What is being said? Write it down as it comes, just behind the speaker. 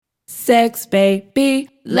sex, baby.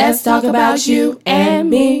 Let's talk about you and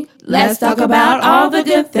me. Let's talk about all the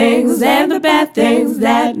good things and the bad things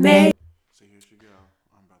that may. So here she go.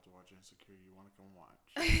 I'm about to watch Insecure. You want to come watch?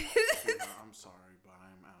 I'm sorry, but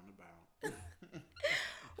I'm out and about.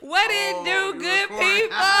 What it do, good people?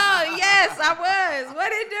 Yes, I was.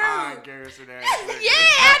 What it do? I Garrison ass.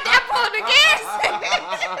 Yeah, I pulled the Garrison.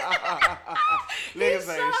 Niggas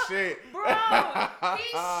ain't shit. Bro,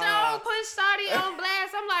 he so put Shawty on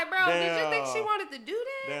blast. I'm like, bro, did you think she wanted to do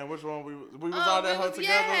that? Damn, which one we was all that hoe together?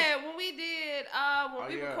 Yeah, when we did,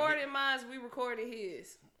 we recorded mine, we recorded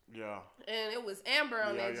his. Yeah. And it was Amber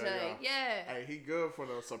on that joint. Yeah. Hey, he good for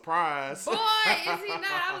the surprise. Boy, is he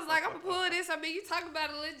not? I was like, I'm going to pull this. I mean, you talk about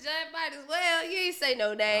a little giant bite as well. You ain't say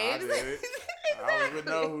no names. I did. Exactly. I don't even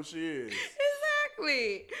know who she is.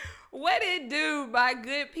 Exactly. What it do, my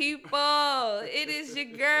good people? It is your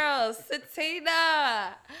girl,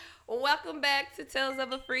 Satina. Welcome back to Tales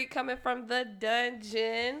of a Freak coming from the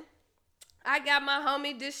dungeon. I got my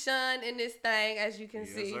homie Deshaun in this thing, as you can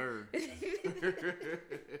see. Sir.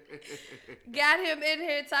 Got him in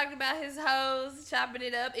here talking about his hoes, chopping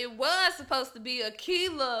it up. It was supposed to be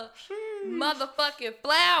Akila motherfucking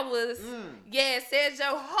Flowers. Yeah, it says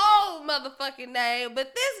your whole motherfucking name.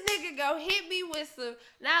 But this nigga go hit me with some...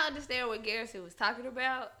 Now I understand what Garrison was talking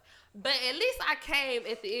about. But at least I came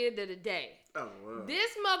at the end of the day. Oh, wow.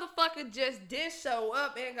 This motherfucker just did show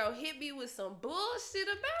up and go hit me with some bullshit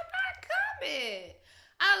about not coming.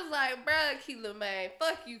 I was like, bruh, Keela, man,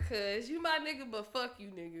 fuck you, cuz. You my nigga, but fuck you,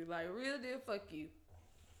 nigga. Like, real deal, fuck you.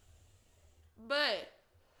 But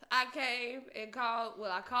I came and called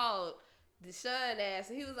Deshaun ass,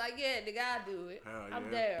 and he was like, yeah, nigga, I'll do it.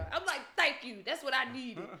 I'm there. I'm like, thank you. That's what I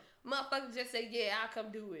needed. Motherfucker just said, yeah, I'll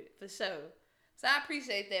come do it, for sure. So I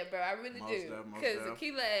appreciate that, bro. I really do. Because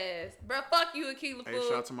Akila ass. Bro, fuck you, Akila, fool. Hey,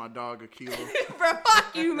 shout out to my dog, Akila. Bro,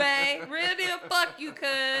 fuck you, man. Real deal, fuck you,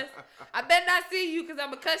 cuz. I better not see you, because I'm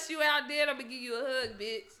going to cuss you out there and I'm going to give you a hug,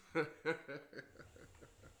 bitch.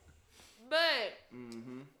 But,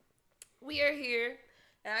 we are here.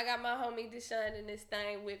 And I got my homie Deshaun in this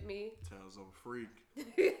thing with me. Tales of a Freak.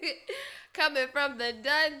 Coming from the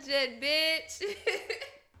dungeon, bitch.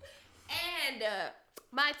 And,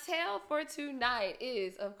 my tale for tonight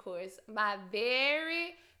is, of course, my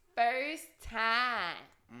very first time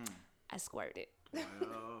I squirted.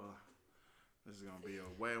 Well, this is going to be a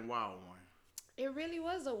wet and wild one. It really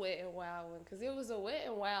was a wet and wild one, because it was a wet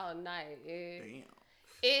and wild night. Damn.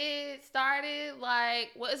 It started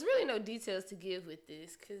it's really no details to give with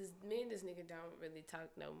this, because me and this nigga don't really talk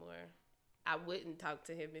no more. I wouldn't talk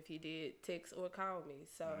to him if he did text or call me,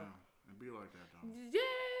 so. Yeah, it'd be like that, though. Yeah.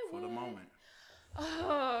 For the moment.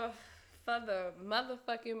 Oh, for the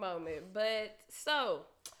motherfucking moment. But so,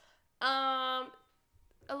 a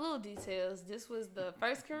little details. This was the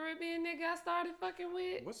first Caribbean nigga I started fucking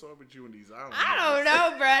with. What's up with you and these islands? I don't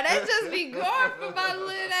know, bro. They just be going for my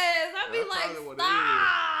little ass. I be like,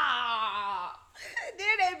 stop.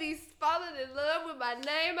 Then they be falling in love with my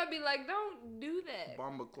name. I be like, don't do that.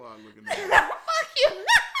 Bomba Claw looking at Fuck you.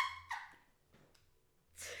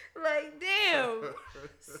 Like, damn.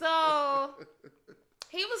 So,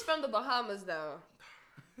 he was from the Bahamas, though.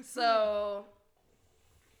 So,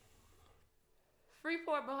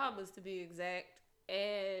 Freeport, Bahamas, to be exact.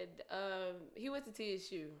 And he went to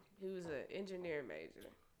TSU. He was an engineering major,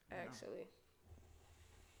 actually.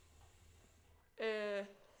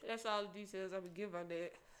 That's all the details I would give on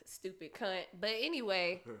that stupid cunt. But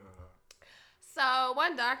anyway, so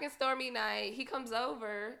one dark and stormy night, he comes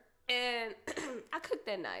over. And I cooked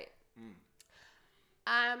that night.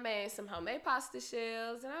 I made some homemade pasta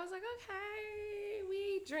shells. And I was like, okay,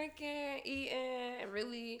 we drinking, eating, and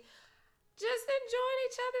really just enjoying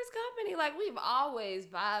each other's company. Like, we've always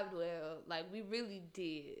vibed well. Like, we really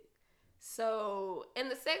did. So, and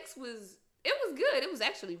the sex was good. It was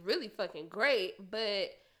actually really fucking great.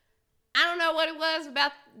 But I don't know what it was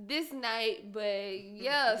about this night. But,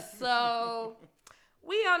 yeah, so...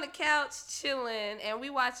 We on the couch chilling, and we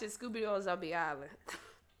watching Scooby-Doo on Zombie Island.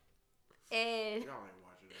 And y'all ain't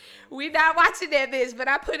watching that. We not watching that bitch, but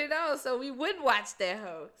I put it on so we wouldn't watch that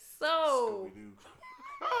hoe. So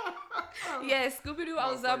Scooby-Doo. Yeah, Scooby-Doo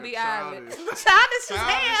on Zombie Island. Childish Childish as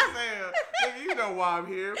hell. Nigga, you know why I'm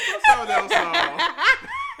here. Put some of those on.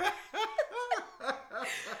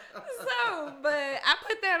 So, but I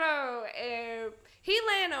put that on, and he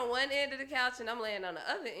laying on one end of the couch, and I'm laying on the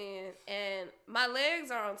other end, and my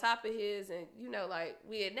legs are on top of his, and, like,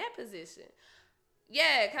 we in that position.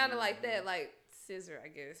 Yeah, kind of like that, like scissor, I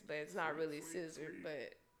guess, but it's not really scissor,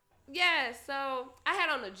 but, yeah, so I had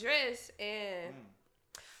on a dress, and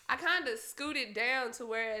I kind of scooted down to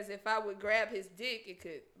whereas if I would grab his dick, it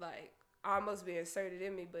could, like, almost be inserted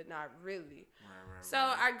in me, but not really. Right. So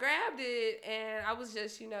I grabbed it and I was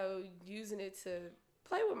just, using it to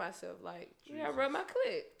play with myself, like, rub my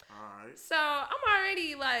clit. All right. So I'm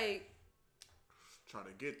already like, try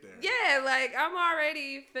to get there. yeah, like I'm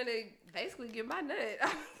already finna basically get my nut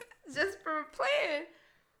just from playing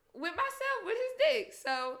with myself with his dick.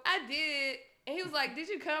 So I did. And he was like, did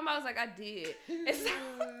you come? I was like, I did. And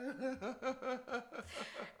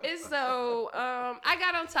so I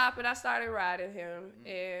got on top and I started riding him.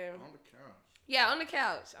 And on the couch. Yeah, on the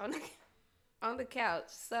couch. On the couch.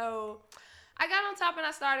 So I got on top and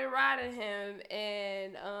I started riding him.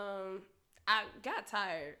 And I got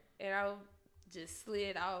tired. And I just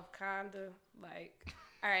slid off kind of like,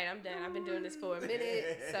 all right, I'm done. I've been doing this for a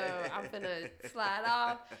minute. So I'm finna slide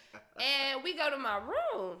off. And we go to my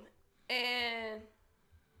room. And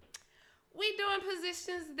we doing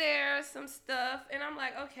positions there, some stuff, and I'm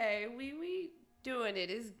like, okay, we doing it.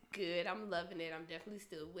 It's good. I'm loving it. I'm definitely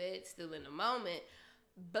still wet, still in the moment.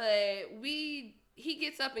 But he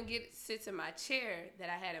gets up and sits in my chair that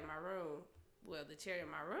I had in my room. Well, the chair in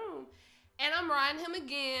my room. And I'm riding him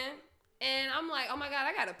again. And I'm like, oh my God,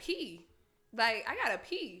 I gotta pee. Like, I gotta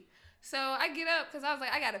pee. So I get up because I was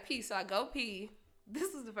like, I gotta pee. So I go pee.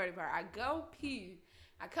 This is the funny part. I go pee.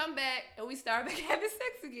 I come back and we start back having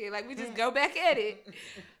sex again. Like, we just go back at it.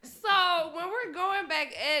 So when we're going back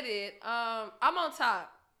at it, I'm on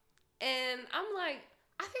top. And I'm like,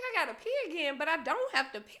 I think I gotta pee again, but I don't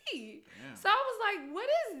have to pee. Yeah. So I was like, what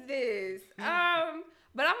is this?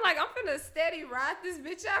 But I'm like, I'm finna steady ride this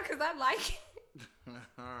bitch out because I like it.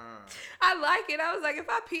 I like it. I was like, if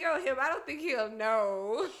I pee on him, I don't think he'll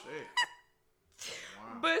know. Shit.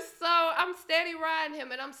 But so I'm steady riding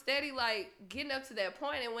him and I'm steady like getting up to that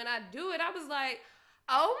point. And when I do it, I was like,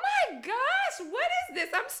 oh my gosh, what is this?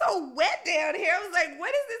 I'm so wet down here. I was like, what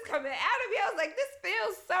is this coming out of me? I was like, this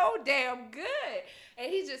feels so damn good.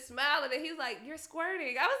 And he just smiled and he's like, you're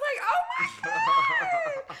squirting. I was like, oh my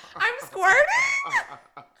God, I'm squirting?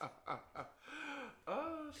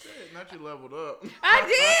 Oh shit! Not you leveled up. I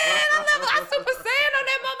did. I Super Saiyan on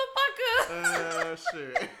that motherfucker.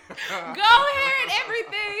 Shit. Go ahead and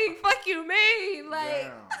everything. Fuck you, mean.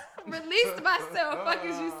 Like, released myself. Fuck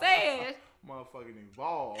is you saying? Motherfucking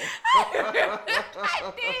evolved.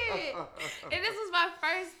 I did. And this was my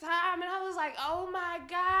first time, and I was like, oh my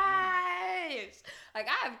gosh. Like,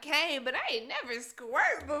 I've came, but I ain't never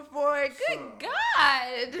squirt before. Good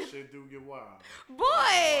God. This shit do get wild.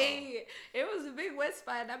 Boy, it was a big wet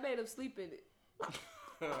spot, and I made him sleep in it.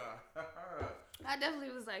 I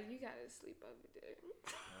definitely was like, you gotta sleep over there.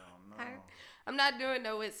 Oh, no. I'm not doing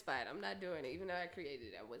no wet spot. I'm not doing it. Even though I created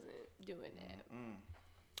it, I wasn't doing that.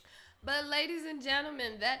 But ladies and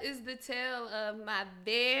gentlemen, that is the tale of my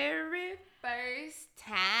very first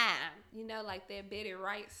time. You know, like that Betty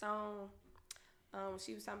Wright song.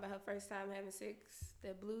 She was talking about her first time having sex.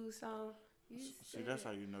 That blues song. See, that's how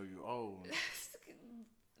you know you old.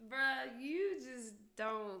 Bruh, you just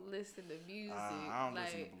don't listen to music. I don't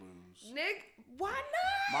listen to blues. Nick, why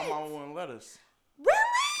not? My mama wouldn't let us.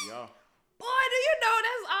 Really? Yeah. Boy, do you know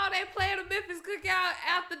that's all they play at the Memphis Cookout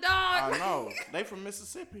after dog? I know. They from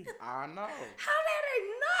Mississippi. I know. How did they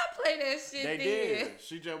not play that shit They then? did.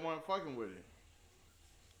 She just wasn't fucking with it.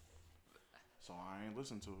 So I ain't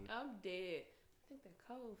listen to it. I'm dead. I think that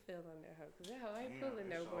cold fell on that hoe. Because that hoe ain't pulling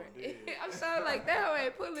no more. I'm so like, that hoe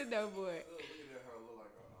ain't pulling no more.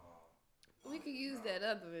 We could use that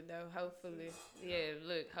other one though, hopefully. Yeah,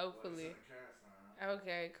 look, hopefully.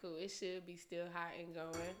 Okay, cool. It should be still hot and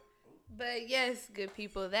going. But yes, good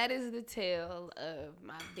people, that is the tale of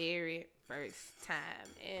my very first time.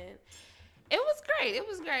 And it was great. It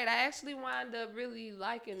was great. I actually wound up really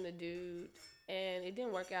liking the dude. And it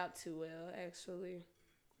didn't work out too well, actually.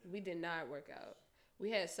 We did not work out.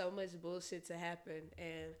 We had so much bullshit to happen.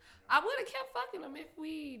 And I would have kept fucking him if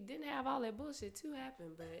we didn't have all that bullshit to happen.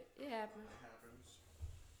 But it happened. It happens.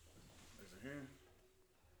 Is it him?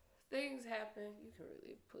 Things happen. You can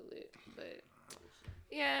really pull it. But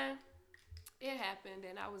yeah. It happened,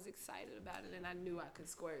 and I was excited about it, and I knew I could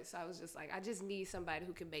squirt. So I was just like, I just need somebody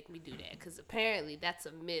who can make me do that, because apparently that's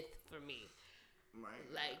a myth for me. Right.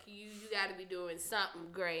 Like, you got to be doing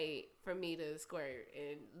something great for me to squirt.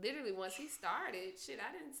 And literally, once he started, shit,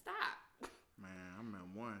 I didn't stop. Man, I met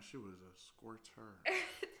one. She was a squirter.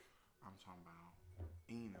 I'm talking about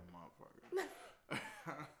eating a motherfucker.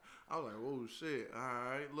 I was like, oh, shit. All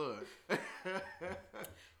right, look.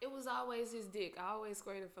 It was always his dick. I always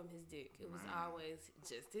squirted from his dick. It was always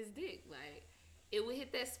just his dick. Like, it would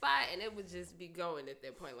hit that spot, and it would just be going at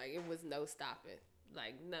that point. Like, it was no stopping.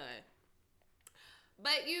 Like, none.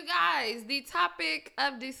 But you guys, the topic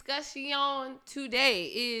of discussion today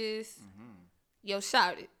is yo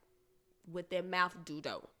shout it with that mouth do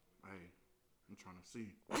though. Hey, I'm trying to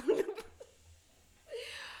see.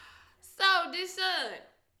 So, Deshaun.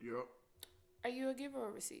 Yep. Are you a giver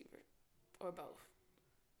or receiver? Or both?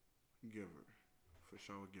 Giver. For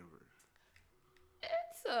sure, giver.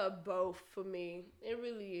 It's a both for me. It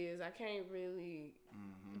really is. I can't really.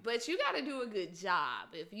 But you got to do a good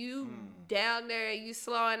job. If you down there and you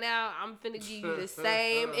slowing out, I'm finna give you the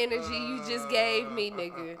same energy you just gave me,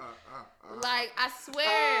 nigga. Like, I swear,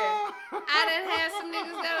 I done had some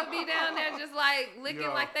niggas that'll be down there just like licking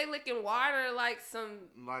like they licking water, like some.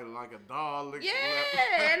 Like a dog licking.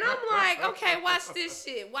 Yeah, and I'm like, okay, watch this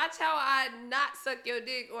shit. Watch how I not suck your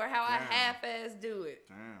dick or how I half-ass do it.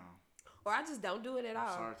 Damn. Or I just don't do it at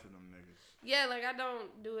all. Sorry to them niggas. Yeah, like I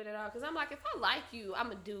don't do it at all. Because I'm like, if I like you, I'm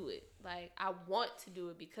going to do it. Like, I want to do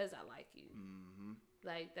it because I like you. Mm-hmm.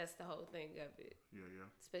 Like, that's the whole thing of it. Yeah, yeah.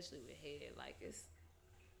 Especially with head. Like, it's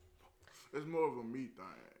more of a me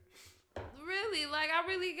thing. Really, like, I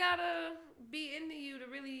really got to be into you to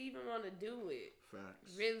really even want to do it.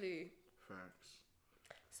 Facts. Really. Facts.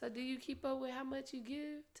 So, do you keep up with how much you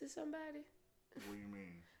give to somebody? What do you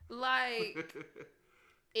mean? Like,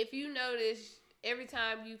 if you notice, every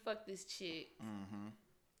time you fuck this chick,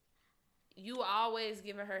 you always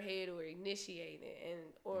giving her head or initiating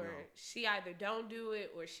it, or she either don't do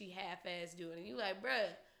it or she half-ass do it. And you like,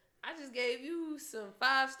 bruh, I just gave you some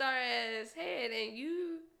 5-star ass head and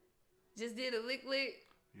you just did a lick,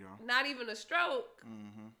 not even a stroke,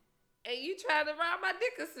 and you trying to ride my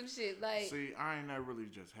dick or some shit. Like, see, I ain't never really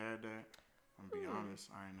just had that. I'm gonna be honest,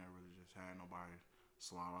 I ain't never really just had nobody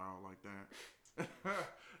slide out like that.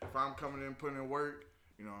 If I'm coming in putting in work,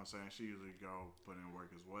 you know what I'm saying, she usually go put in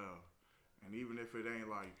work as well. And even if it ain't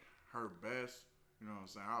like her best, you know what I'm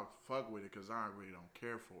saying, I'll fuck with it because I really don't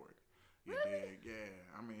care for it. You dig?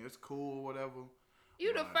 Yeah. I mean, it's cool, whatever.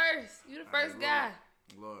 You the first. You the first guy.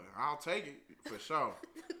 Look, I'll take it for sure.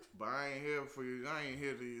 But I ain't here for you. I ain't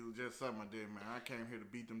here to just suck my dick, man. I came here to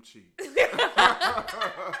beat them cheeks.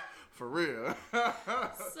 For real.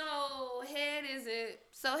 So head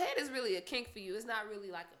is really a kink for you. It's not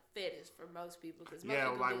really like a fetish for most people. Cause most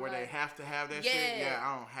people like where they have to have that shit. Yeah,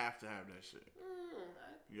 I don't have to have that shit.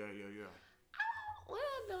 Yeah. Well,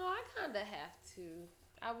 no, I kind of have to.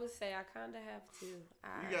 I would say I kind of have to.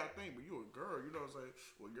 You gotta think, but you a girl. You know what I'm saying?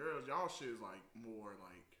 Well, girls, y'all shit is like more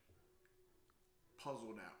like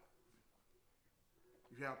puzzled out.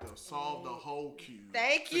 You have to solve the whole cube.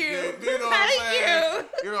 Thank you. You know what I'm saying?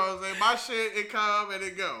 You know what I'm saying? My shit, it come and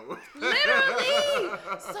it go. Literally.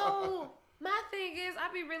 So my thing is,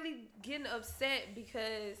 I be really getting upset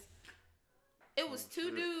because it was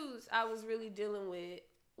two dudes I was really dealing with.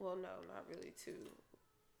 Well, no, not really two.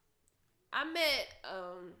 I met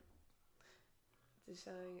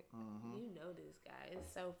Deshaun. You know this guy.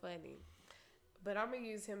 It's so funny. But I'm going to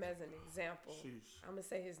use him as an example. Sheesh. I'm going to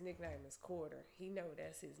say his nickname is Quarter. He know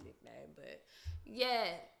that's his nickname. But, yeah,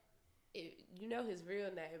 you know his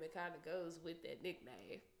real name. It kind of goes with that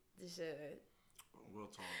nickname. Deshaun. We'll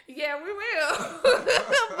talk. Yeah, we will.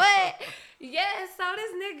 But, yeah, so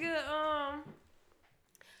this nigga,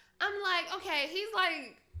 I'm like, okay, he's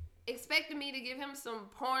like expecting me to give him some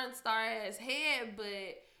porn star ass head,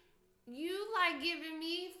 but you like giving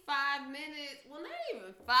me 5 minutes. Well, not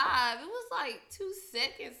even 5. It was like 2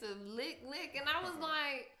 seconds of lick. And I was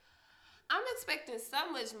like, I'm expecting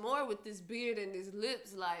so much more with this beard and his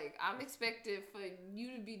lips. Like, I'm expecting for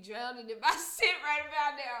you to be drowning in my shit right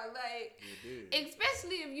about now. Like,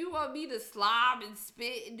 especially if you want me to slob and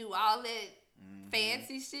spit and do all that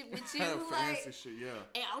fancy shit with you. Fancy shit, yeah.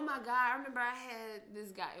 And oh my God, I remember I had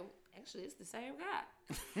this guy. Actually, it's the same guy.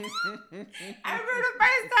 I remember the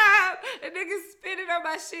first time the nigga spitting on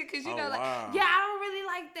my shit because, you know, like, yeah, I don't really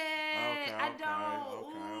like that. Okay, I don't.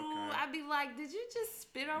 Okay. I'd be like, did you just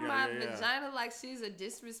spit on my vagina like she's a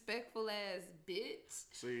disrespectful ass bitch?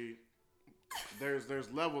 See, there's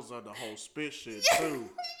levels of the whole spit shit, too.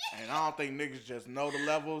 And I don't think niggas just know the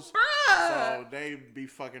levels. Bruh. So they be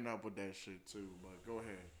fucking up with that shit, too. But go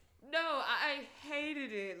ahead. No, I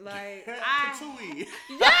hated it. Like, Patooey.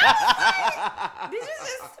 Yes! Did you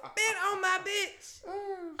just spit on my bitch?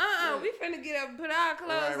 We finna get up and put our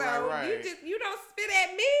clothes on. Right. You don't spit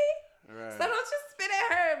at me? Right. So don't you spit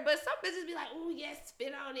at her. But some bitches be like, oh, yes,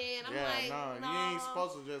 spit on it. And I'm like, no. You ain't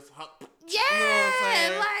supposed to just yeah, you know what I'm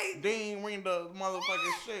saying? Like, Dean ring the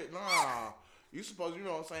motherfucking shit. Nah. You supposed, you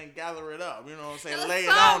know what I'm saying, gather it up. You know what I'm saying? Lay it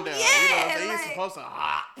on there. Yeah, you know what I'm saying? like, You supposed to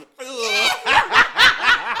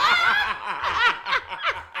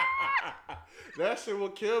That shit will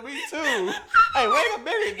kill me too. Hey, wait a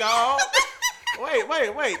minute, dog.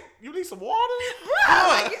 Wait. You need some water? Bro,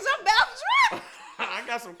 like, is your mouth dry? I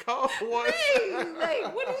got some cold water. Please,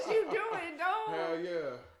 like, what is you doing? Hell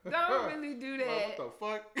yeah. Don't really do that. Like, what the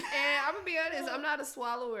fuck? And I'm gonna be honest, I'm not a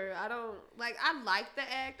swallower. I don't I like the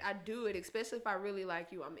act. I do it, especially if I really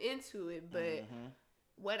like you. I'm into it. But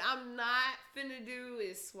what I'm not finna do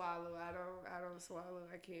is swallow. I don't swallow.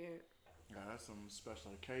 I can't. Yeah, that's some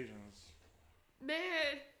special occasions.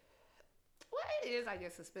 Man, well, it is, I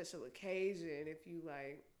guess, a special occasion if you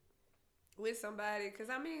like with somebody. Cause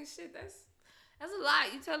I mean, shit, that's a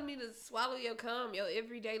lot. You telling me to swallow your cum, your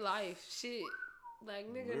everyday life, shit. Like,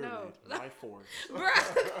 nigga, Literally, no. life force.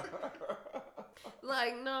 Bruh.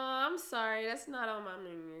 Like, no, I'm sorry. That's not on my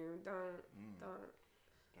menu. Don't.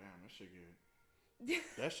 Damn,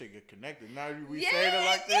 that shit get connected. Now we Yeah, say it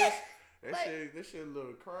like this. Like, This shit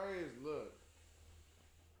look crazy. Look.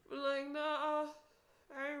 Like, no,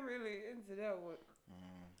 I ain't really into that one.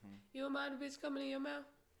 You don't mind a bitch coming in your mouth?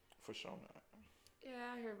 For sure not.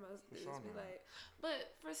 Yeah, I hear most bitches be like,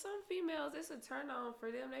 but for some females, it's a turn on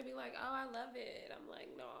for them. They be like, oh, I love it. I'm like,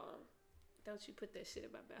 no, don't you put that shit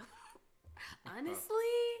in my mouth. Honestly,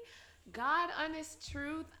 God, honest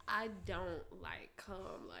truth, I don't like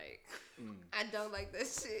cum. Like, I don't like that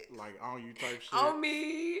shit. Like on you type shit. On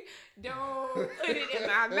me, don't put it in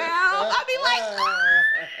my mouth. I be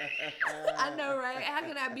like, I know, right? How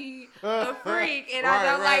can I be a freak and I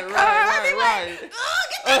don't like cum? I be like, oh,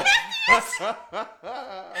 get that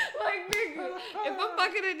like, nigga, if I'm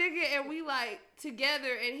fucking a nigga and we like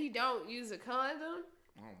together and he don't use a condom,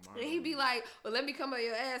 and he be like, well, let me come on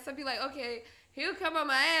your ass. I'd be like, okay, he'll come on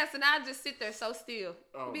my ass and I'll just sit there so still.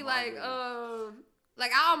 He'd be like,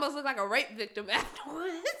 like I almost look like a rape victim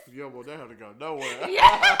afterwards. Yo, well, that had to go nowhere.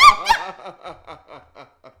 Yeah.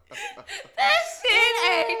 That shit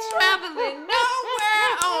ain't traveling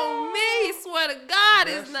nowhere on me. Swear to God,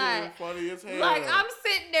 it's not. Funny as hell. Like, I'm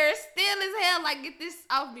sitting there still as hell. Like, get this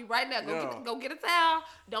off me right now. Go get a towel.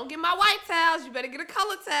 Don't get my white towels. You better get a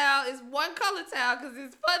color towel. It's one color towel because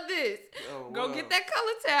it's for this. Go get that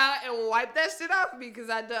color towel and wipe that shit off me because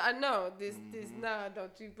I know this. Nah,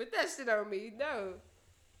 don't you put that shit on me. No.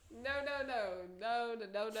 No.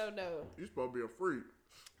 You supposed to be a freak.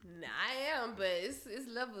 Nah, I am, but it's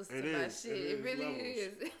levels to my shit. It really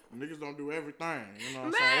is. Niggas don't do everything. You know what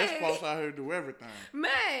I'm saying? It's folks out here do everything.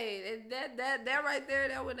 Man, that right there,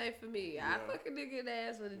 that one ain't for me. Yeah. I fuck a nigga in the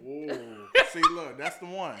ass with a... See, look, that's the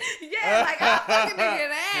one. Yeah, like I fuck a nigga in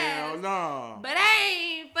the ass. Hell no. But I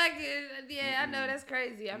ain't fucking... Yeah, I know that's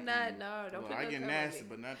crazy. I'm not... No, don't put no I get nasty,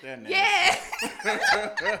 but not that nasty.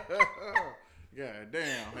 Yeah. God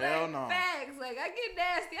damn, hell no. Facts, like I get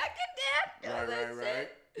nasty, I get down. Right.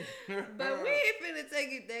 But we ain't finna take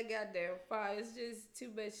it that goddamn far. It's just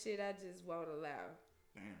too much shit I just won't allow.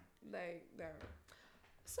 Damn. Like, no.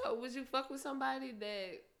 So, would you fuck with somebody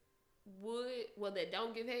that that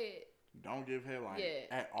don't give head? Don't give head, like,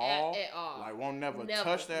 at all? At all. Like, won't never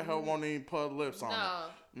touch that hoe, won't even put lips on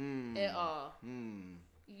it. At all.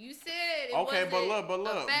 You said it wasn't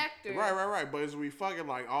a factor. Right. But is we fucking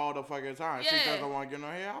like all the fucking time? She doesn't want to get no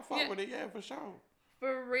hair. I'll fuck with it, for sure.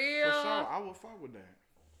 For real? For sure, I would fuck with that.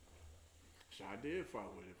 So I did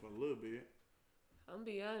fuck with it for a little bit. I'm gonna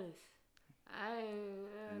be honest. I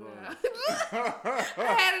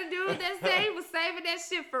had a dude that said he was saving that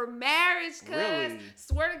shit for marriage. Cause really?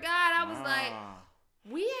 Swear to God, I was like,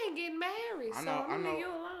 we ain't getting married. I'm gonna leave you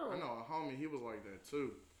alone. I know a homie, he was like that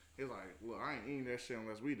too. He's like, look, I ain't eating that shit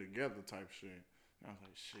unless we together type shit. And I was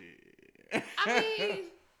like, shit. I mean,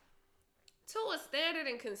 to a standard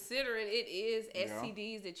and considering it is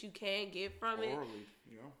STDs that you can get from it.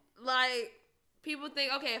 Like, people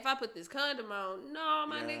think, okay, if I put this condom on, no,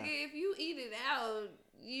 my nigga, if you eat it out,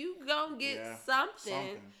 you gonna get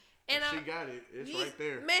something. And she got it. It's right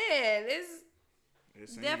there. Man,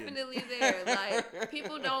 it's definitely there. Like,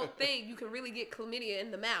 people don't think you can really get chlamydia in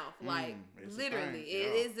the mouth. Like, literally,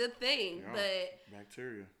 it is a thing. But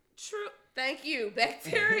bacteria. True. Thank you,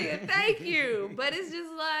 bacteria. Thank you. But it's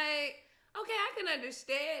just like, okay, I can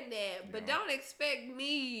understand that, but don't expect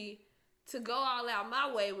me to go all out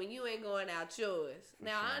my way when you ain't going out yours.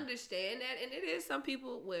 Now, I understand that, and it is some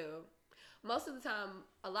people. Well, most of the time,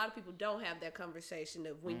 a lot of people don't have that conversation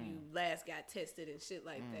of when you last got tested and shit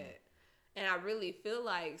like that. And I really feel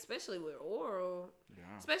like, especially with oral,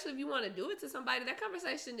 especially if you want to do it to somebody, that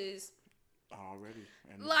conversation is already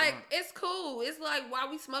like it's cool. It's like while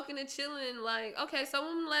we smoking and chilling. Like, okay, so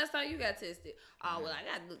when the last time you got tested? Oh, well, I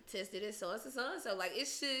got tested at so and so. Like, it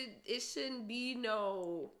shouldn't be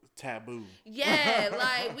no taboo. Yeah,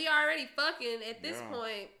 like we already fucking at this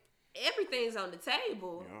point. everything's on the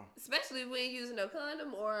table. Yeah. Especially when you're using a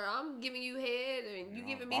condom or I'm giving you head and you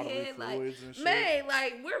giving me head. Like, and man,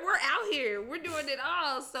 like we're out here. We're doing it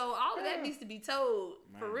all. So all of that needs to be told.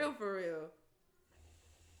 Man. For real.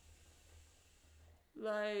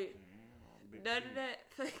 Like, none of that.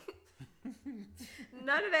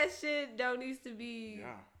 None of that shit don't needs to be.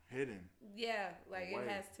 Yeah, hidden. Yeah, like it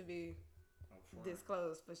has to be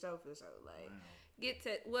disclosed for sure. Like,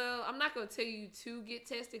 well, I'm not gonna tell you to get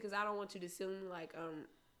tested because I don't want you to assume like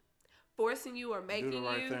forcing you or making do the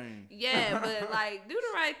right you. Thing. Yeah, but like do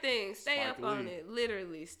the right thing. Stay up on it.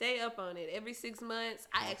 Literally, stay up on it. Every 6 months,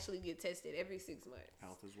 I actually get tested every 6 months.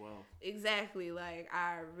 Health as well. Exactly. Like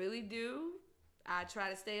I really do. I try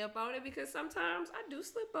to stay up on it because sometimes I do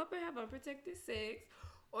slip up and have unprotected sex.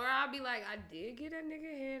 Or I'll be like, I did get a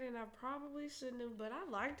nigga head and I probably shouldn't have, but I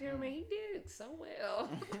liked him and he did so well.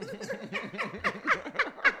 He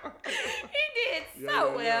did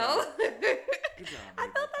so well. Good job, I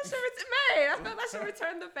thought I should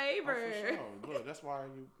return the favor. Oh, for sure. Look, that's why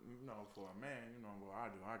you know, for a man, you know what I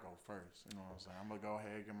do. I go first. You know what I'm saying? I'm gonna go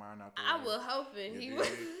ahead and get mine out there. I was hoping he would.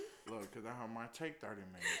 Look, because that might take 30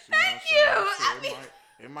 minutes. Thank you.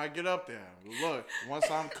 It might get up there. Look,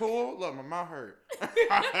 once I'm cool, look, my mouth hurt. Look,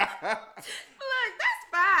 that's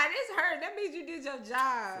fine. It's hurt. That means you did your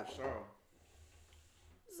job. For sure.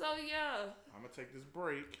 So, yeah. I'm going to take this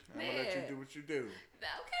break. And I'm going to let you do what you do.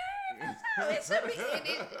 Okay. It should be.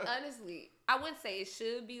 Honestly, I wouldn't say it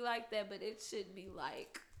should be like that, but it should be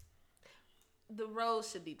like, the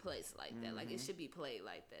roles should be placed like that. Like, it should be played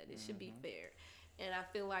like that. It should be fair. And I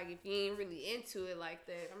feel like if you ain't really into it like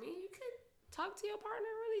that, I mean, you could talk to your partner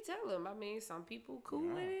and really tell them. I mean, some people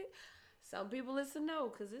cool with it. Some people it's a no,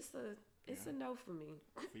 because it's a no for me.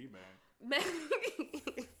 Feedback.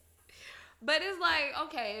 But it's like,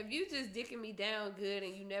 okay, if you just dicking me down good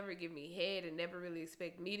and you never give me head and never really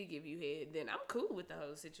expect me to give you head, then I'm cool with the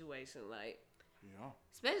whole situation. Like, yeah.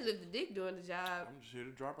 Especially if the dick doing the job. I'm just here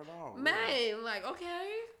to drop it off. Man, like,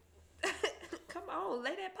 okay. Come on,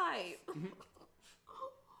 lay that pipe.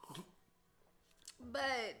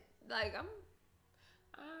 But like I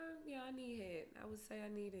need head. I would say I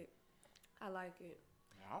need it. I like it.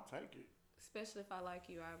 Yeah, I'll take it. Especially if I like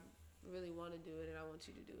you, I really want to do it, and I want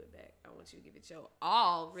you to do it back. I want you to give it your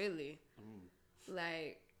all, really.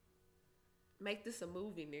 Like, make this a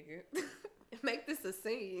movie, nigga. Make this a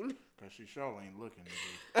scene. Cause she sure ain't looking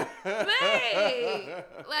at you. Man,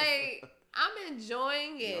 like I'm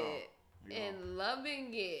enjoying it and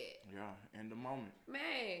loving it. Yeah, in the moment.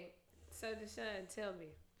 Man. So Deshaun, tell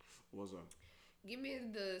me. What's up? Give me a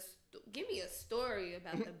story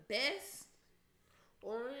about the best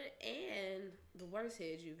and the worst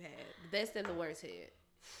head you've had. The best and the worst head.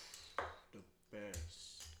 The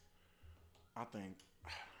best. I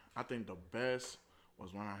think the best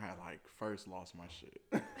was when I had first lost my shit.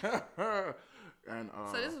 And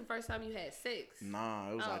so this was the first time you had sex?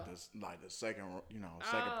 Nah, it was like the second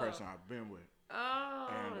second person I've been with. Oh.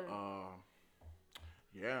 And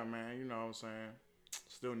yeah, man, you know what I'm saying?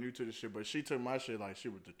 Still new to the shit, but she took my shit like she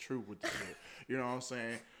was the truth with the shit. You know what I'm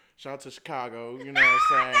saying? Shout out to Chicago, you know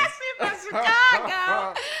what I'm saying? That's from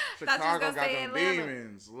Chicago. Chicago got them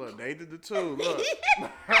demons. Look, they did the two. Look.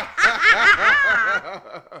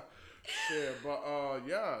 Shit, but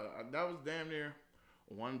yeah, that was damn near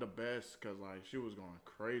one of the best because she was going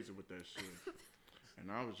crazy with that shit.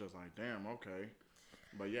 And I was just like, damn, okay.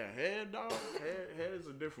 But yeah, head, dog, head is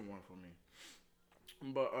a different one for me.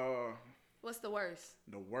 But what's the worst?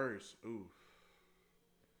 The worst, oof.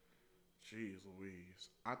 Jeez Louise.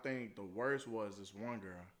 I think the worst was this one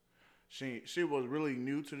girl. She was really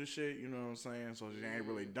new to the shit, you know what I'm saying? So she ain't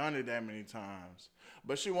really done it that many times.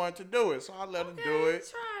 But she wanted to do it, so I let her do it.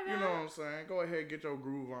 Try you know what I'm saying? Go ahead, get your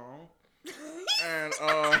groove on.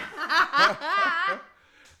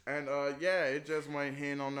 And yeah, it just went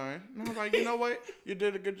hand on nothing. And I was like, you know what? You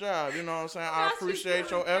did a good job. You know what I'm saying? I appreciate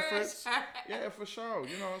your efforts. Yeah, for sure.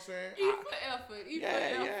 You know what I'm saying? E for effort.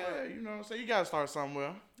 Yeah. You know what I'm saying? You got to start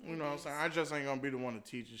somewhere. You know what I'm saying? I just ain't going to be the one to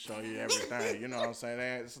teach and show you everything. You know what I'm saying?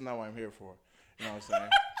 That's not what I'm here for. You know what I'm saying?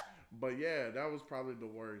 But yeah, that was probably the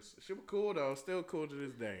worst. She was cool, though. Still cool to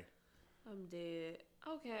this day. I'm dead.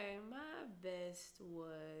 Okay, my best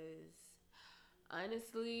was...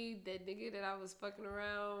 honestly, that nigga that I was fucking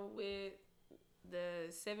around with,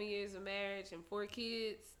 the 7 years of marriage and 4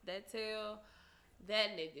 kids, that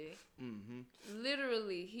nigga. Mm-hmm.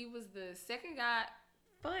 Literally, he was the second guy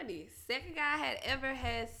I had ever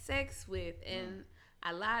had sex with. And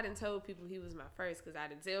I lied and told people he was my first because I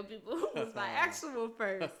didn't tell people who was my actual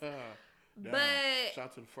first. Damn. But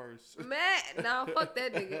Shout to the first. man, no, fuck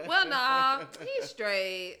that nigga. Well, nah, he's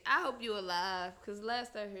straight. I hope you alive, cause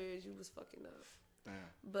last I heard you was fucking up. Damn.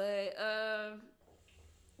 But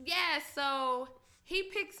yeah. So he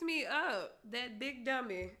picks me up. That big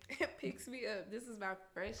dummy picks me up. This is my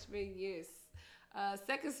freshman year,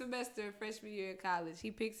 second semester freshman year of college.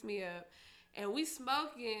 He picks me up, and we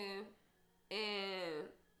smoking, and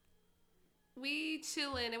we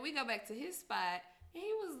chilling, and we go back to his spot. And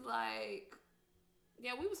he was like,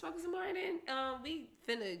 yeah, we was smoking some more, and then we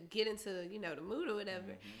finna get into, the mood or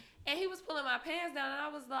whatever. Mm-hmm. And he was pulling my pants down, and I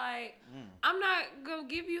was like, I'm not gonna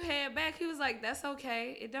give you head back. He was like, that's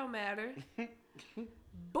okay. It don't matter. Boy,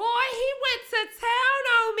 he went to town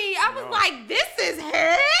on me. I was like, this is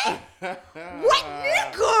head? What,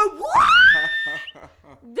 nigga? What?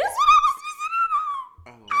 This what I was missing out on?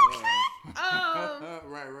 Okay.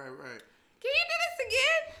 Right. Can you do this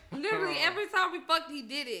again? Literally, every time we fucked, he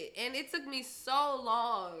did it. And it took me so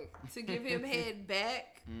long to give him head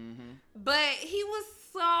back. Mm-hmm. But he was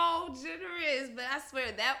so generous. But I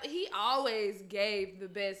swear, that he always gave the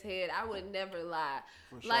best head. I would never lie.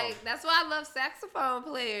 For sure. Like, that's why I love saxophone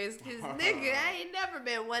players. Because, nigga, I ain't never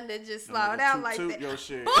been one to just slow down like that. Your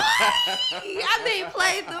shit. Boy,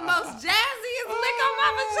 played the most jazziest lick on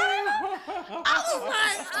my vagina. I was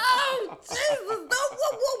like, oh, Jesus.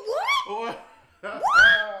 What?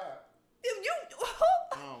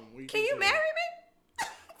 Can you marry me?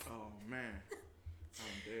 Oh, man.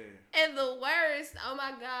 I'm dead. And the worst, oh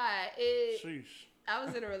my God, Sheesh. I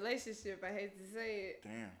was in a relationship, I hate to say it.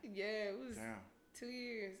 Damn. Yeah, it was 2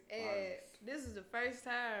 years. And this is the first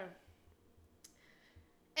time.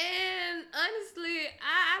 And honestly,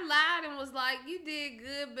 I lied and was like, you did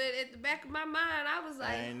good, but at the back of my mind, I was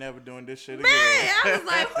like, I ain't never doing this shit again. Man, I was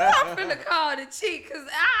like, who I'm finna call to cheat? Because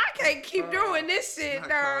I can't keep doing this shit,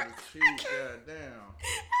 dog. Damn.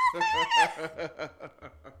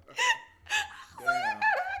 I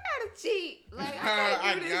gotta cheat. Like, I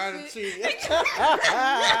can't do this shit.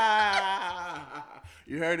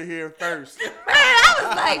 You heard it here first. Man, I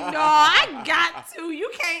was like, no, I got to. You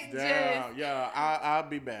can't just. Yeah, I'll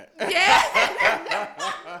be back. Yeah.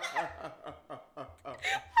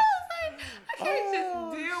 I can't just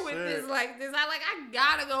deal with this like this. I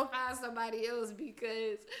gotta go find somebody else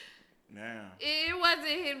because it wasn't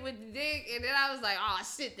hit with the dick, and then I was like, oh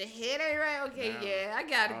shit, the head ain't right. Okay, yeah, I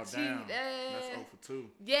gotta cheat. That's 0 for 2.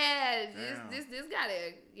 Yeah, this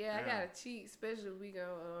gotta. Yeah, I gotta cheat, especially if we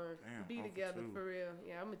gonna be together for real.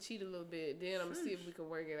 Yeah, I'm gonna cheat a little bit, then I'm gonna see if we can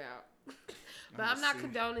work it out. But I'm not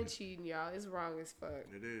condoning cheating, y'all. It's wrong as fuck.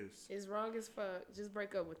 It is. It's wrong as fuck. Just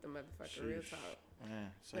break up with the motherfucker. Real talk.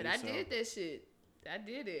 Man, but I did that shit. I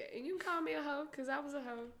did it. And you can call me a hoe, because I was a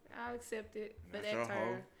hoe. I'll accept it. But that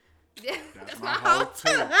turn. Yeah, that's my hoe too.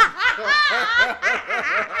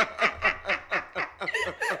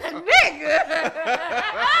 Nigga.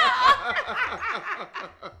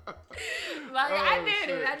 Like, I did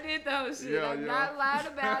it. I did the whole shit. I'm not lying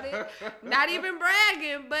about it. Not even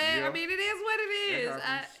bragging, but I mean, it is what it is.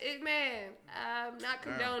 I'm not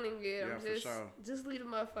condoning it. I'm just leave the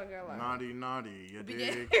motherfucker alone. Naughty, you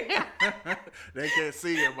dig? They can't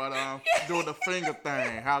see it, but doing the finger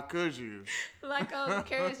thing. How could you? Like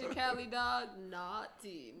Courage and Cali, dog.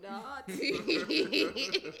 Naughty.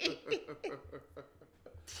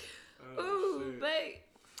 Ooh, babe.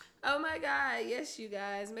 Oh my God, yes, you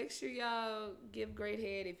guys. Make sure y'all give great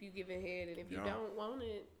head if you giving head, and if you don't want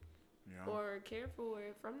it or care for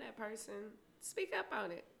it from that person, speak up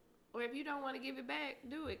on it. Or if you don't want to give it back,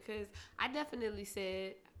 do it. Because I definitely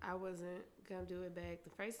said I wasn't going to do it back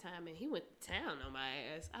the first time, and he went to town on my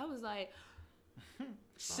ass. I was like,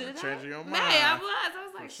 should I? Change your mind. Man, I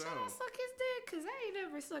was like, should I suck his dick? Because I ain't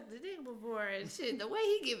never sucked a dick before. And shit, the way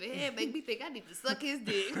he give it head make me think I need to suck his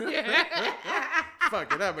dick.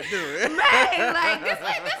 Fuck it, I'ma do it. Man, like, this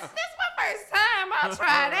my first time. I'll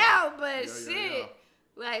try it out, but shit.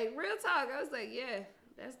 Like, real talk, I was like, yeah,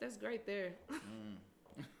 that's great there.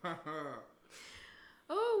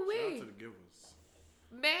 Oh, wait. Shout out to the givers.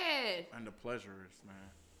 Man. And the pleasurers, man.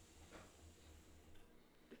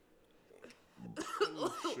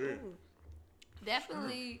 Shit.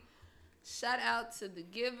 Definitely shout out to the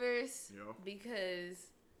givers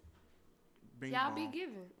because y'all be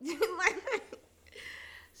giving. Like,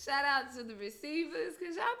 shout out to the receivers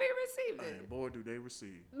because y'all be receiving. Hey, boy, do they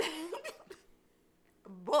receive.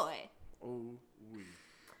 Boy. Oh, we.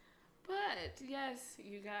 But yes,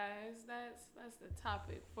 you guys, that's the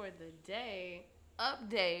topic for the day.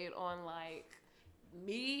 Update on like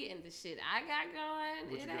me and the shit I got going.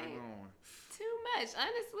 What you got going? Too much,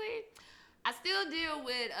 honestly. I still deal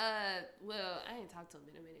with well, I ain't talked to him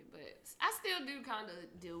in a minute, but I still do kind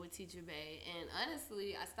of deal with Teacher Bay. And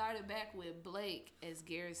honestly, I started back with Blake, as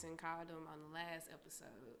Garrison called him on the last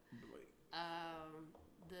episode. Blake.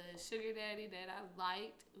 The sugar daddy that I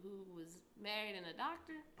liked, who was married and a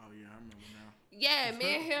doctor. Oh yeah, I remember now. Yeah,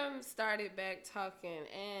 me and him started back talking,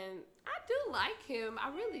 and I do like him. I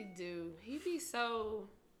really do. He be so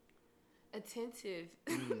attentive.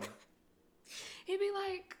 He'd be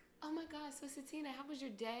like, "Oh my God, so Satina, how was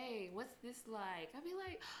your day? What's this like?" I'd be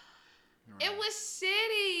like, "It was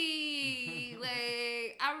shitty."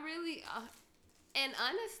 Like, I really, and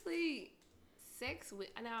honestly, sex with,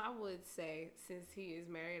 now I would say, since he is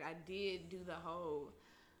married, I did do the whole,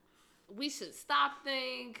 we should stop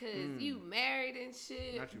thing, because you married and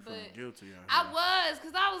shit. Not you but feeling guilty out here. I was,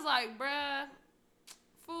 because I was like, bruh,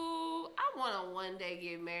 fool, I want to one day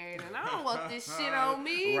get married, and I don't want this shit on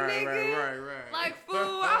me, nigga. Right. Like,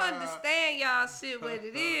 fool, I understand y'all shit what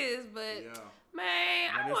it is, but Yeah.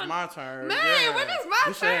 man, When I it's want my turn. Man, yeah. when it's my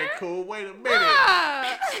you saying, turn. cool, wait a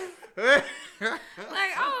minute. Bruh.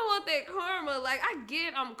 Like, I don't want that karma. Like, I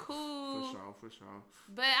get I'm cool. For sure.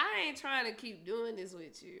 But I ain't trying to keep doing this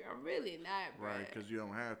with you. I'm really not, bruh. Right, because you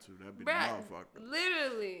don't have to. That'd be Bruh, the motherfucker.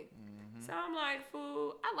 literally. So I'm like,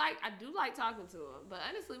 fool, I do like talking to him. But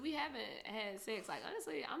honestly, we haven't had sex. Like,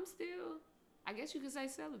 honestly, I'm still, I guess you could say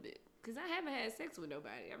celibate. Because I haven't had sex with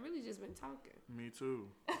nobody. I've really just been talking. Me too.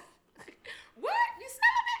 What? You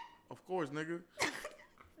celibate? Of course, nigga.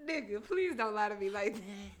 Nigga, please don't lie to me like that.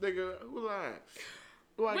 Nigga, who lying?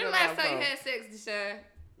 Who I When got last lied time you about? had sex, Deshaun?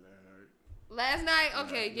 Last night?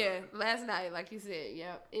 Okay, yeah. Last night, like you said,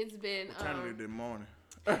 yep. It's been, Eternally this morning.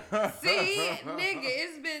 see, nigga,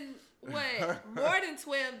 it's been, what, more than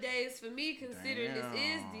 12 days for me, considering this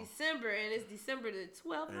is Damn. December, and it's December the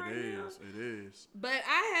 12th right now. It is. But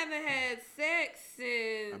I haven't had sex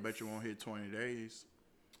since... I bet you won't hit 20 days.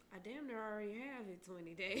 I damn near already have it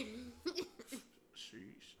 20 days.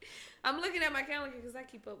 Sheesh. I'm looking at my calendar because I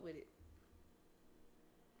keep up with it.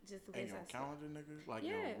 Just in Ain't case your I say. calendar, nigga? Like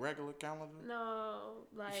Yeah. your regular calendar? No,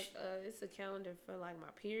 like it's a calendar for like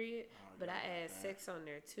my period, but yeah, I add okay. sex on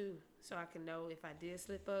there too, so I can know if I did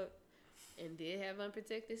slip up and did have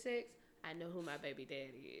unprotected sex. I know who my baby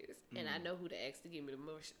daddy is, and I know who to ask to give me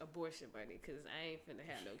the abortion money, cause I ain't finna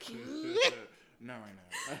have no kids. No, right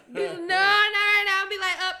No, not right now. I'll be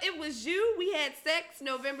like, it was you. We had sex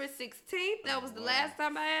November 16th. That was the last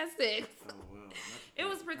time I had sex. Oh, well. It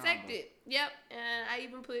was protected. Yep. And I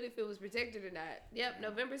even put if it was protected or not. Yep.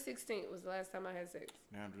 November 16th was the last time I had sex.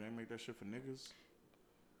 Now, do they make that shit for niggas?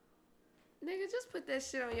 Nigga, just put that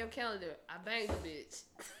shit on your calendar. I banged the bitch.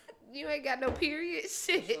 You ain't got no period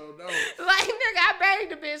shit. So, no. Like, nigga, I banged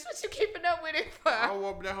the bitch. What you keeping up with it for? I don't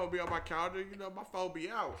want that whole be on my calendar. You know, my phone be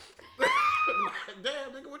out.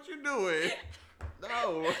 Damn, nigga, what you doing?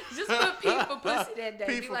 No. Just put P for pussy that day.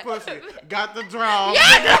 P Be for like, pussy. Got the draw.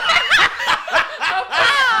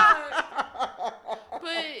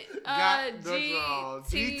 Put Got the draw.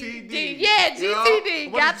 GTD. GTD. Yeah, GTD.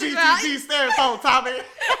 Yo, Got what the does draw. GTD stand for, Tommy?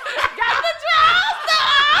 Got the draw.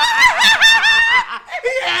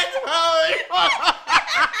 He had to hold it.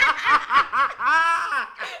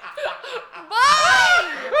 Boy.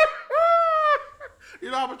 You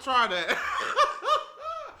know, I'm gonna try that.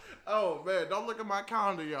 Oh man, don't look at my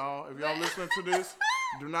calendar, y'all. If y'all listening to this,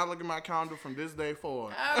 do not look at my calendar from this day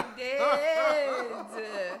forward. I'm dead.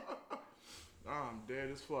 I'm dead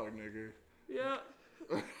as fuck, nigga. Yep.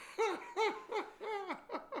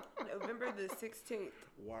 November the 16th.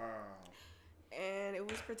 Wow. And it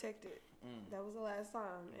was protected. That was the last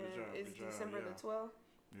time. Good And job, it's good job, December yeah. the 12th.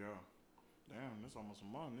 Yeah. Damn, that's almost a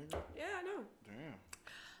month, nigga. Yeah, I know. Damn.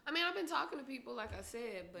 I mean, I've been talking to people, like I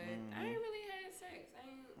said, but I ain't really had sex.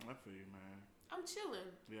 I feel you, man. I'm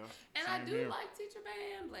chilling. Yeah. And I same do here. like Teacher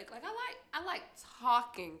Bay and Blake. Like, I like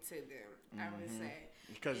talking to them, I would say.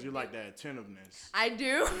 Because you like that attentiveness. I do.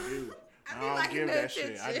 You. I I be don't liking give the that shit. I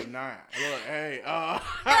do attention. not. Look, hey, Bro.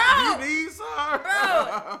 you need some?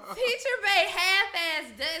 Bro, Teacher Bay half-ass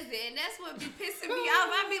does it, and that's what be pissing me off.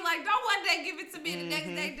 I be like, don't one day give it to me the next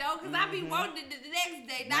day, though, because I be wanting it the next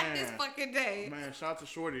day, not this Man. fucking day. Man, shout out to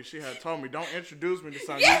Shorty. She had told me, don't introduce me to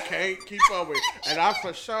something you can't keep up with. And I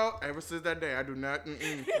for sure, ever since that day, I do not, no,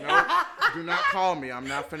 do not call me. I'm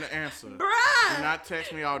not finna answer. Bruh. Do not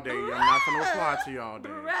text me all day. I'm not finna reply to you all day.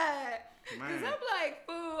 Bruh. Because I'm like,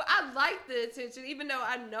 fool, I like the attention, even though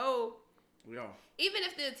I know, Yeah. even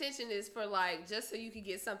if the attention is for, like, just so you can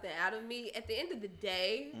get something out of me, at the end of the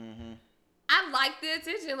day, I like the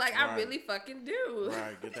attention. Like, I Right. really fucking do.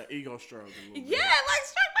 Right, get that ego stroke a little Yeah, bit. like,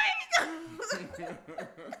 stroke my ego.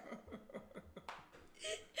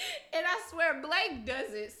 And I swear Blake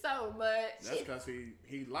does it so much. That's because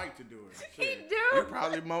he like to do it. He Shit. do. You're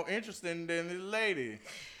probably more interesting than this lady.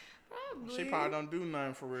 Probably. She probably don't do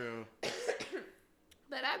nothing for real.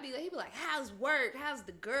 But he be like, how's work? How's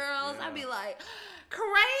the girls? Yeah. I'd be like,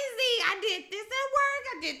 crazy. I did this at work.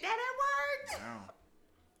 I did that at work. Damn.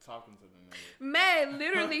 Talking to the nigga. Man,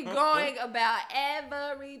 literally going about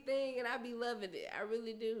everything, and I be loving it. I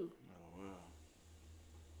really do. Oh, well.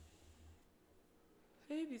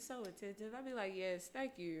 He be so attentive. I be like, yes,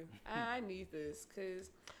 thank you. I need this, because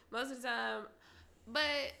most of the time,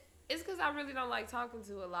 but it's because I really don't like talking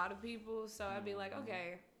to a lot of people, so I'd be like,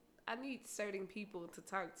 okay, I need certain people to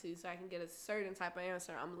talk to so I can get a certain type of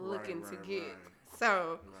answer I'm looking to get. Right.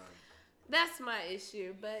 So that's my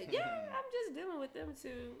issue. But yeah, I'm just dealing with them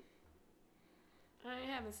too. I ain't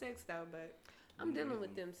having sex though, but I'm dealing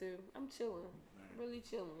with them too. I'm chilling. Really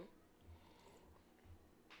chilling.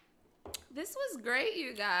 This was great,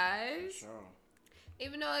 you guys. Sure.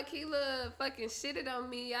 Even though Akila fucking shitted on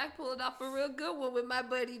me, I pulled off a real good one with my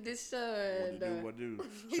buddy Deshaun. What do?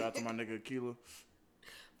 Shout out to my nigga Akila.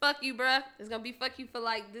 Fuck you, bruh. It's gonna be fuck you for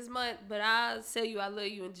like this month, but I'll tell you I love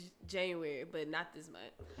you in January, but not this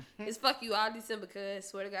month. It's fuck you all December, cuz.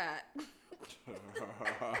 Swear to God.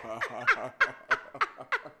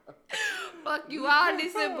 Fuck you all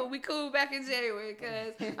December. We cool back in January,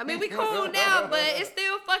 cuz. I mean, we cool now, but it's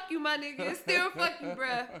still fuck you, my nigga. It's still fuck you,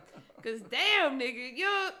 bruh. Cuz damn, nigga, you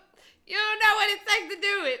don't know what it takes to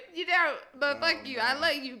do it. You don't. But fuck you. I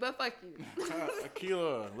love you, but fuck you.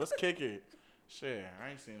 Akila, let's kick it. Shit,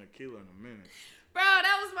 I ain't seen Akila in a minute. Bro,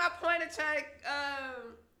 that was my point of trying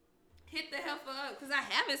to hit the heifer up. Because I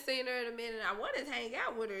haven't seen her in a minute. I wanted to hang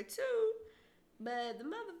out with her, too. But the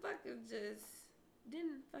motherfucker just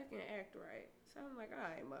didn't fucking act right. So I'm like, all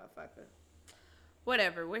right, motherfucker.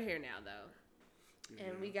 Whatever. We're here now, though. Yeah.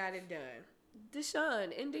 And we got it done.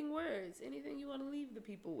 Deshaun, ending words. Anything you want to leave the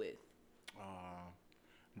people with?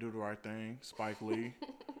 Do the right thing. Spike Lee.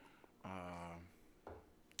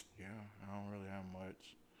 Yeah, I don't really have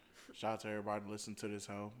much. Shout out to everybody listening to this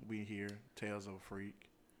hoe. We here, Tales of a Freak.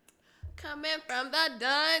 Coming from the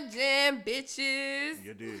dungeon, bitches.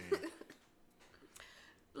 You did.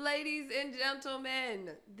 Ladies and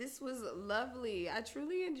gentlemen, this was lovely. I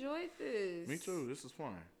truly enjoyed this. Me too. This is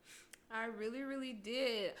fun. I really, really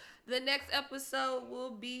did. The next episode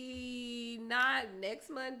will be not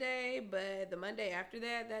next Monday, but the Monday after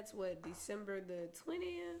that. That's what, December the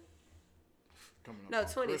 20th? Coming up No, on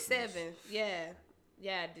 27th. Christmas.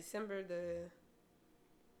 Yeah, December the...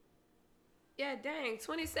 Yeah, dang,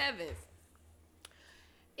 27th.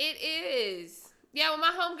 It is. Yeah, with my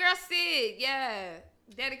homegirl Sid. Yeah.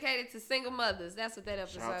 Dedicated to single mothers. That's what that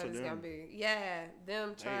episode is going to be. Yeah,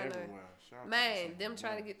 them trying to... Man, them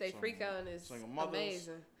trying to get their freak on is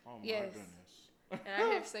amazing. Oh, my yes. goodness. And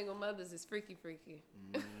I hear single mothers is freaky.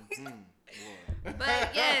 Mm-hmm.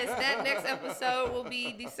 But yes, that next episode will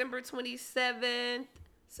be December 27th.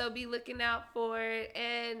 So be looking out for it.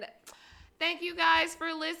 And thank you guys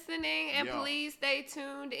for listening. And please stay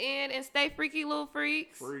tuned in and stay freaky, little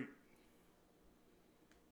freaks. Freak.